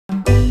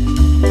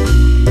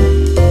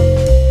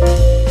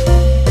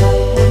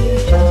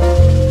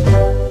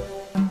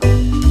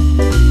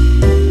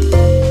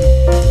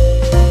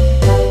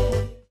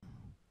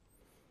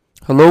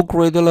Hello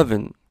grade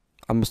 11,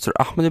 I'm Mr.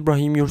 Ahmed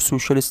Ibrahim, your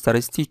social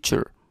studies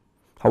teacher.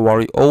 How are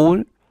you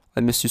all?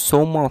 I miss you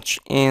so much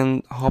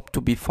and hope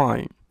to be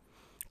fine.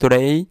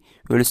 Today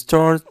we'll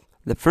start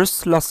the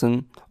first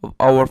lesson of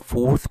our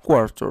fourth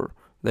quarter.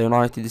 The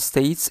United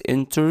States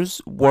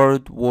enters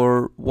World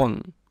War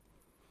I.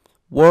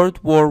 World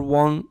War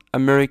I,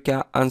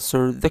 America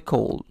answered the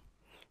call.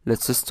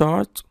 Let's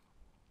start.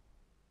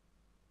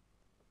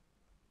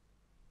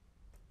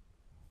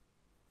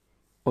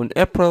 On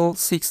April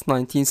 6,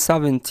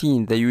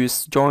 1917, the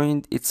US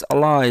joined its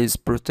allies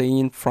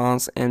Britain,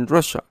 France, and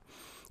Russia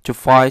to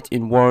fight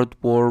in World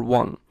War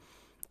I.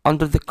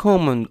 Under the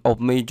command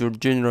of Major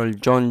General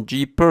John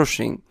G.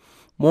 Pershing,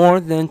 more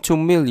than 2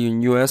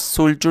 million US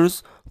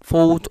soldiers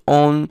fought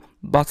on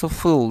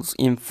battlefields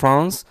in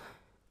France,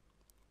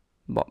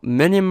 but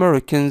many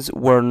Americans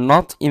were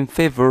not in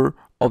favor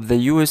of the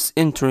US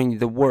entering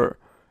the war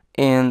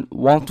and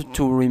wanted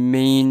to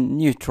remain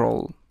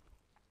neutral.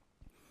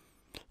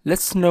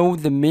 Let's know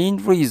the main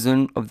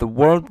reason of the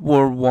World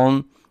War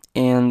I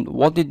and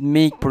what did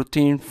make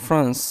Britain,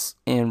 France,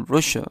 and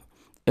Russia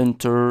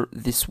enter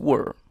this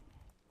war.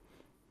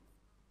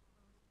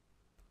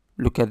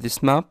 Look at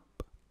this map.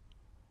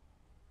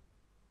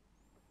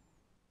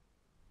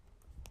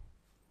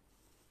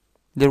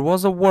 There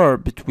was a war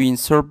between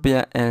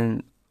Serbia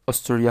and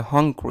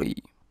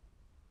Austria-Hungary.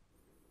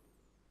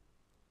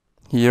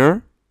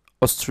 Here,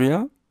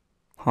 Austria,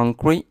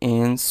 Hungary,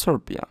 and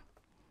Serbia.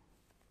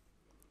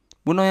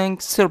 When a young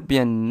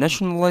Serbian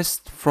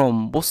nationalist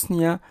from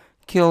Bosnia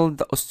killed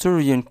the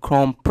Austrian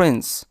crown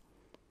prince,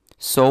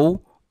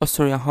 so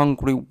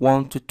Austria-Hungary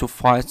wanted to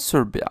fight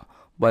Serbia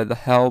by the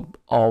help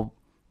of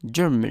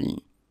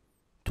Germany.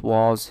 It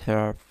was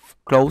her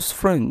close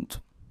friend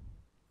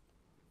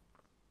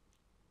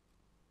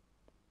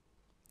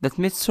that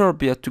made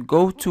Serbia to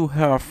go to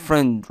her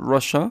friend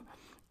Russia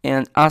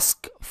and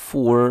ask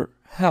for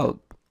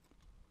help.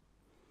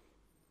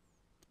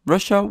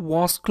 Russia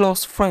was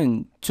close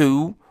friend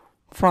to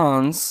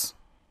France,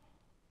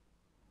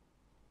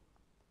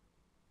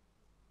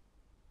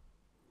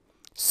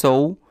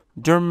 so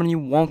Germany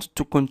wanted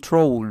to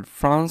control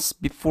France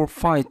before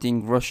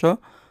fighting Russia,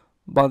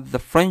 but the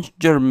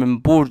French-German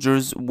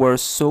borders were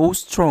so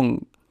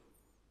strong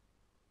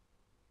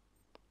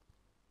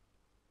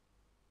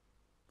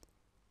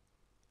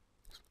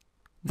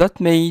that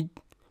made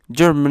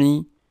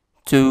Germany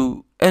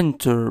to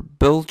enter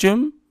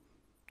Belgium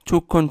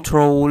to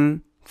control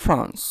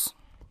France.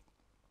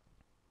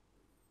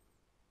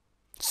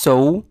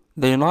 So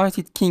the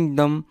United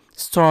Kingdom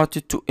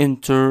started to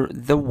enter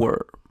the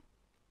war.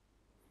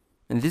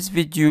 In this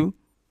video,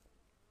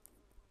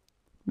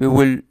 we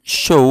will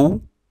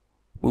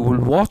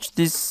watch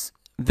this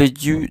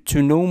video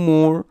to know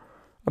more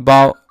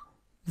about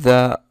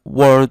the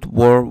World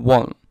War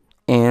I,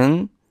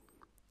 and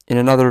in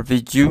another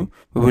video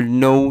we will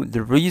know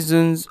the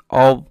reasons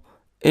of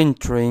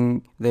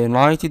entering the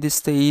United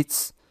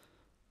States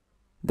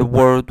the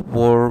World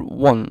War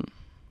I.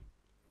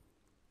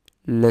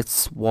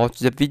 Let's watch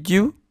the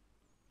video.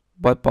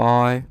 Bye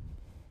bye.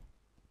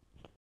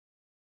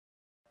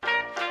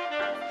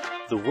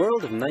 The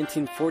world of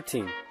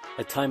 1914,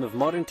 a time of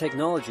modern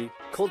technology,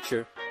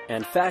 culture,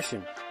 and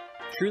fashion.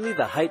 Truly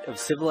the height of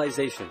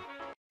civilization.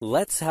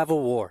 Let's have a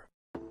war.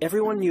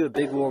 Everyone knew a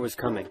big war was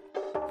coming.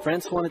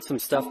 France wanted some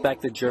stuff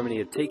back that Germany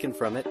had taken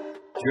from it.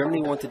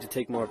 Germany wanted to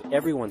take more of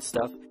everyone's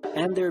stuff,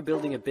 and they were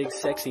building a big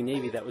sexy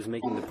navy that was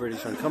making the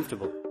British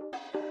uncomfortable.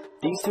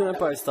 These two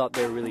empires thought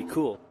they were really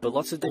cool, but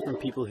lots of different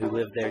people who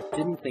lived there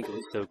didn't think it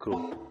was so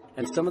cool.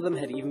 And some of them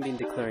had even been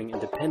declaring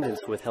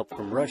independence with help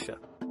from Russia.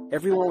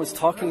 Everyone was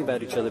talking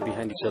about each other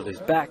behind each other's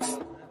backs,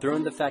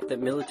 throwing the fact that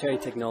military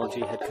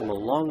technology had come a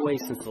long way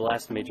since the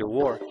last major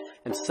war,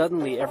 and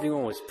suddenly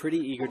everyone was pretty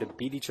eager to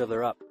beat each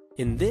other up.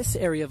 In this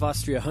area of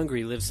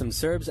Austria-Hungary lived some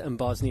Serbs and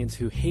Bosnians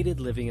who hated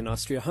living in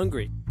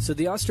Austria-Hungary. So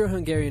the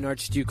Austro-Hungarian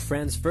Archduke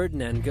Franz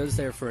Ferdinand goes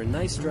there for a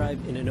nice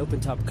drive in an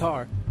open-top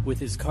car with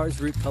his car's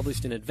route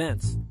published in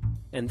advance.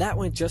 And that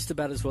went just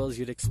about as well as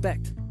you'd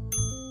expect.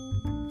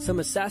 Some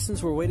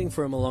assassins were waiting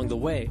for him along the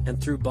way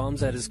and threw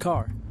bombs at his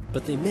car,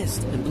 but they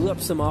missed and blew up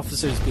some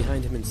officers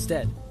behind him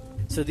instead.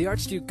 So the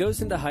Archduke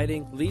goes into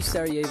hiding, leaves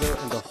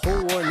Sarajevo, and the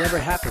whole war never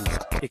happens.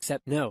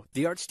 Except no,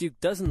 the Archduke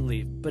doesn't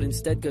leave, but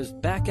instead goes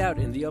back out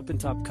in the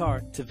open-top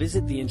car to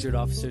visit the injured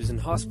officers in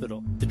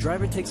hospital. The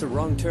driver takes a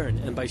wrong turn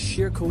and by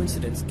sheer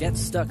coincidence gets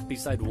stuck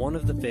beside one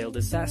of the failed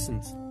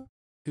assassins,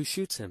 who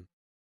shoots him.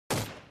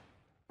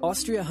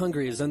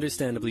 Austria-Hungary is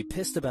understandably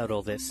pissed about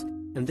all this,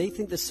 and they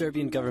think the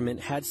Serbian government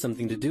had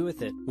something to do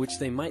with it, which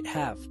they might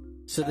have.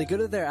 So they go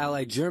to their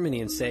ally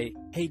Germany and say,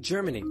 "Hey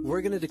Germany, we're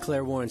going to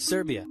declare war on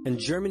Serbia," and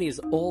Germany is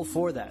all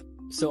for that.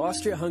 So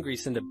Austria-Hungary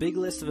send a big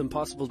list of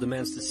impossible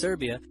demands to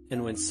Serbia,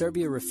 and when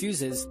Serbia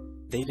refuses,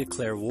 they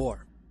declare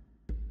war.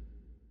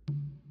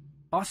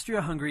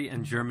 Austria-Hungary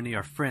and Germany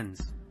are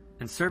friends,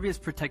 and Serbia is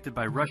protected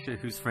by Russia,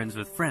 who's friends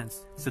with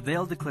France, so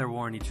they'll declare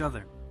war on each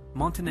other.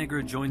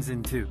 Montenegro joins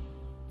in too.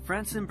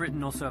 France and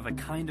Britain also have a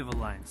kind of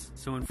alliance,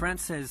 so when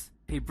France says,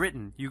 "Hey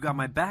Britain, you got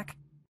my back?"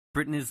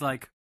 Britain is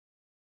like,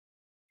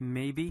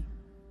 Maybe.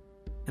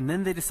 And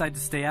then they decide to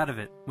stay out of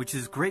it, which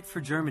is great for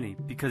Germany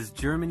because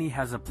Germany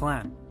has a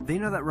plan. They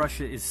know that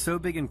Russia is so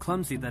big and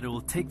clumsy that it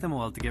will take them a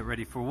while to get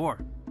ready for war.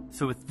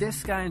 So with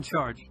this guy in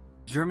charge,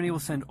 Germany will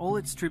send all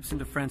its troops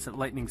into France at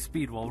lightning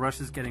speed while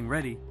Russia's getting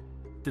ready,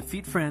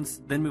 defeat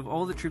France, then move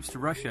all the troops to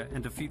Russia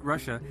and defeat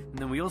Russia, and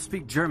then we all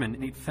speak German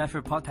and eat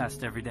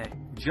Pfefferpottast every day.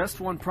 Just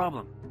one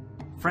problem.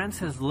 France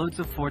has loads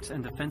of forts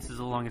and defenses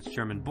along its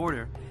German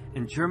border,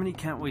 and Germany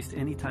can't waste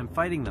any time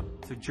fighting them,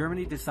 so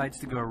Germany decides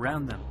to go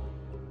around them,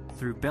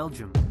 through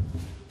Belgium.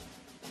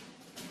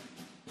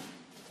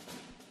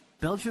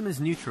 Belgium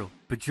is neutral,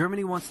 but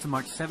Germany wants to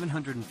march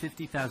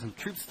 750,000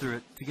 troops through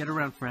it to get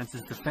around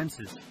France's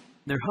defenses.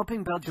 They're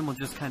hoping Belgium will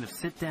just kind of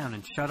sit down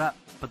and shut up,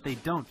 but they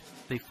don't.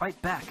 They fight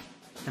back,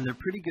 and they're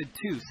pretty good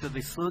too, so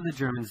they slow the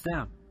Germans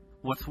down.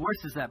 What's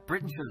worse is that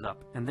Britain shows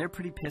up, and they're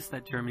pretty pissed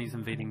that Germany's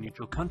invading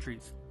neutral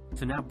countries.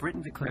 So now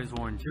Britain declares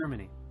war on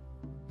Germany.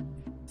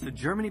 So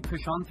Germany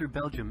push on through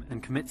Belgium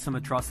and commit some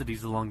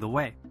atrocities along the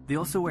way. They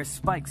also wear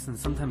spikes and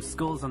sometimes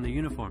skulls on the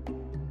uniform.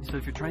 So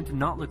if you're trying to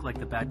not look like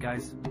the bad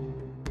guys,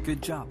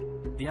 good job.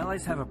 The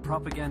Allies have a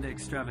propaganda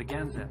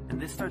extravaganza, and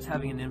this starts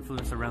having an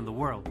influence around the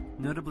world,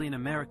 notably in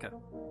America.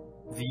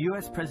 The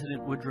US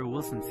President Woodrow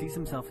Wilson sees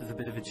himself as a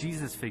bit of a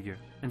Jesus figure,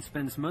 and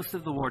spends most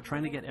of the war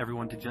trying to get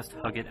everyone to just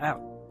hug it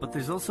out. But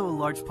there's also a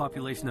large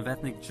population of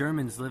ethnic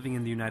Germans living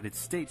in the United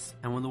States,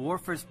 and when the war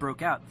first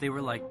broke out, they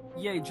were like,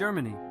 yay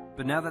Germany!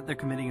 But now that they're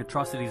committing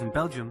atrocities in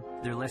Belgium,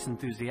 they're less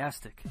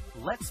enthusiastic.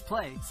 Let's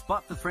play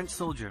Spot the French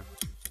Soldier.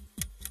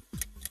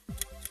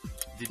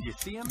 Did you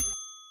see him?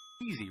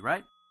 Easy,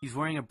 right? He's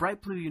wearing a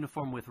bright blue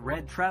uniform with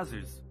red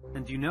trousers.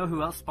 And do you know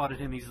who else spotted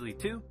him easily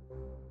too?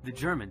 The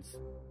Germans.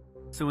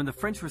 So when the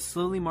French were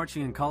slowly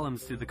marching in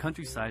columns through the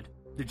countryside,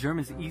 the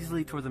Germans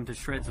easily tore them to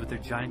shreds with their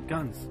giant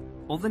guns.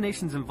 All the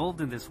nations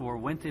involved in this war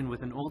went in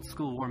with an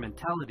old-school war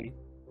mentality,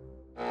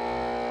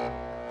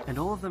 and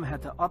all of them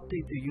had to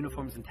update their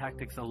uniforms and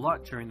tactics a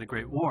lot during the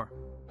Great War.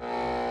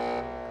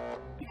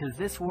 Because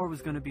this war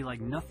was going to be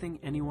like nothing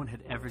anyone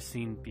had ever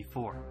seen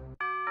before.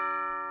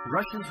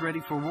 Russians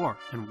ready for war,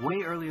 and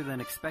way earlier than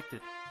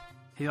expected.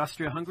 Hey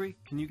Austria-Hungary,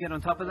 can you get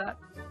on top of that?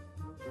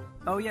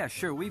 Oh yeah,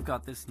 sure, we've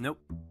got this. Nope.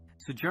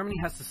 So Germany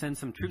has to send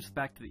some troops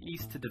back to the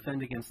east to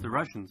defend against the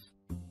Russians.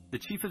 The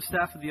chief of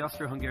staff of the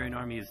Austro-Hungarian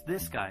army is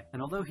this guy,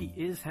 and although he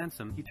is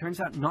handsome, he turns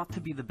out not to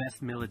be the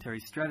best military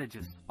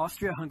strategist.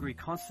 Austria-Hungary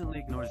constantly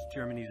ignores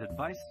Germany's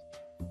advice,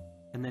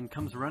 and then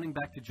comes running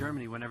back to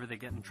Germany whenever they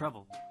get in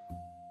trouble.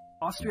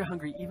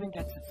 Austria-Hungary even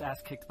gets its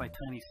ass kicked by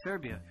tiny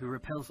Serbia, who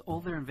repels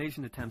all their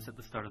invasion attempts at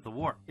the start of the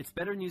war. It's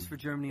better news for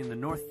Germany in the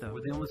north though,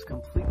 where they almost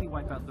completely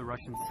wipe out the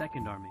Russian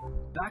Second Army.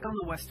 Back on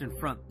the western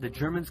front, the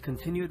Germans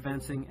continue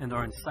advancing and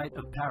are in sight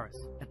of Paris.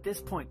 At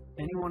this point,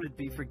 anyone would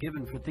be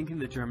forgiven for thinking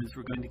the Germans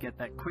were going to get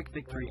that quick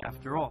victory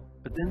after all.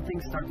 But then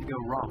things start to go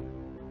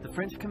wrong. The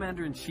French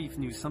commander-in-chief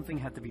knew something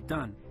had to be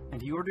done,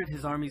 and he ordered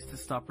his armies to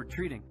stop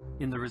retreating.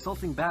 In the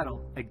resulting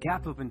battle, a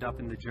gap opened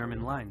up in the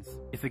German lines.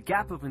 If a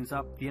gap opens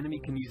up, the enemy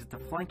can use it to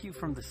flank you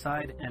from the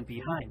side and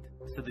behind,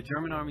 so the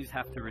German armies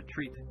have to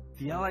retreat.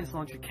 The Allies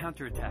launch a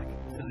counterattack,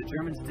 so the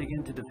Germans dig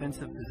into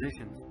defensive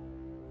positions.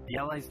 The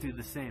Allies do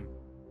the same.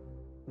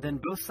 Then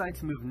both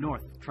sides move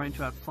north, trying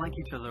to outflank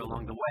each other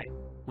along the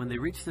way. When they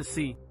reach the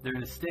sea, they're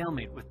in a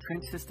stalemate with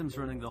trench systems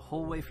running the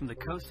whole way from the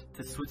coast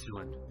to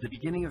Switzerland, the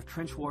beginning of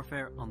trench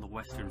warfare on the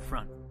Western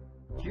Front.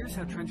 Here's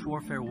how trench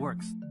warfare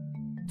works.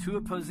 Two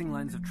opposing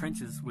lines of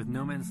trenches with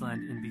no man's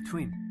land in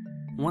between.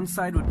 One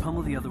side would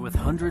pummel the other with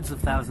hundreds of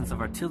thousands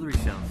of artillery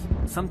shells,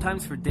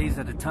 sometimes for days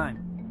at a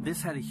time.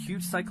 This had a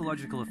huge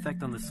psychological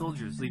effect on the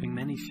soldiers, leaving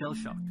many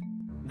shell-shocked.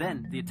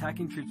 Then, the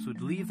attacking troops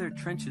would leave their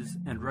trenches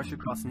and rush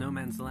across no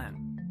man's land,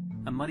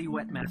 a muddy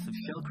wet mass of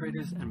shell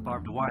craters and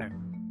barbed wire.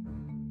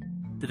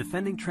 The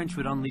defending trench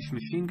would unleash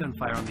machine gun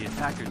fire on the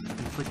attackers,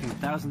 inflicting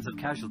thousands of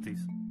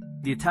casualties.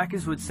 The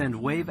attackers would send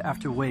wave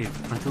after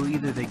wave until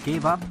either they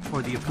gave up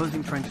or the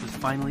opposing trench was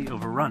finally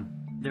overrun.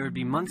 There would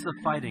be months of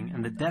fighting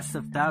and the deaths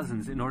of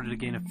thousands in order to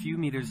gain a few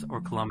meters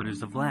or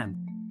kilometers of land.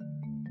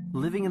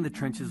 Living in the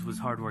trenches was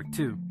hard work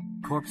too.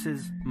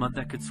 Corpses, mud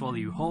that could swallow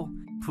you whole,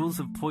 pools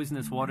of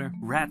poisonous water,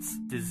 rats,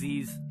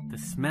 disease, the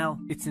smell.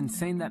 It's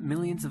insane that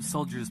millions of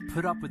soldiers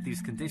put up with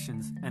these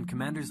conditions, and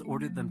commanders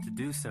ordered them to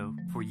do so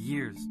for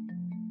years.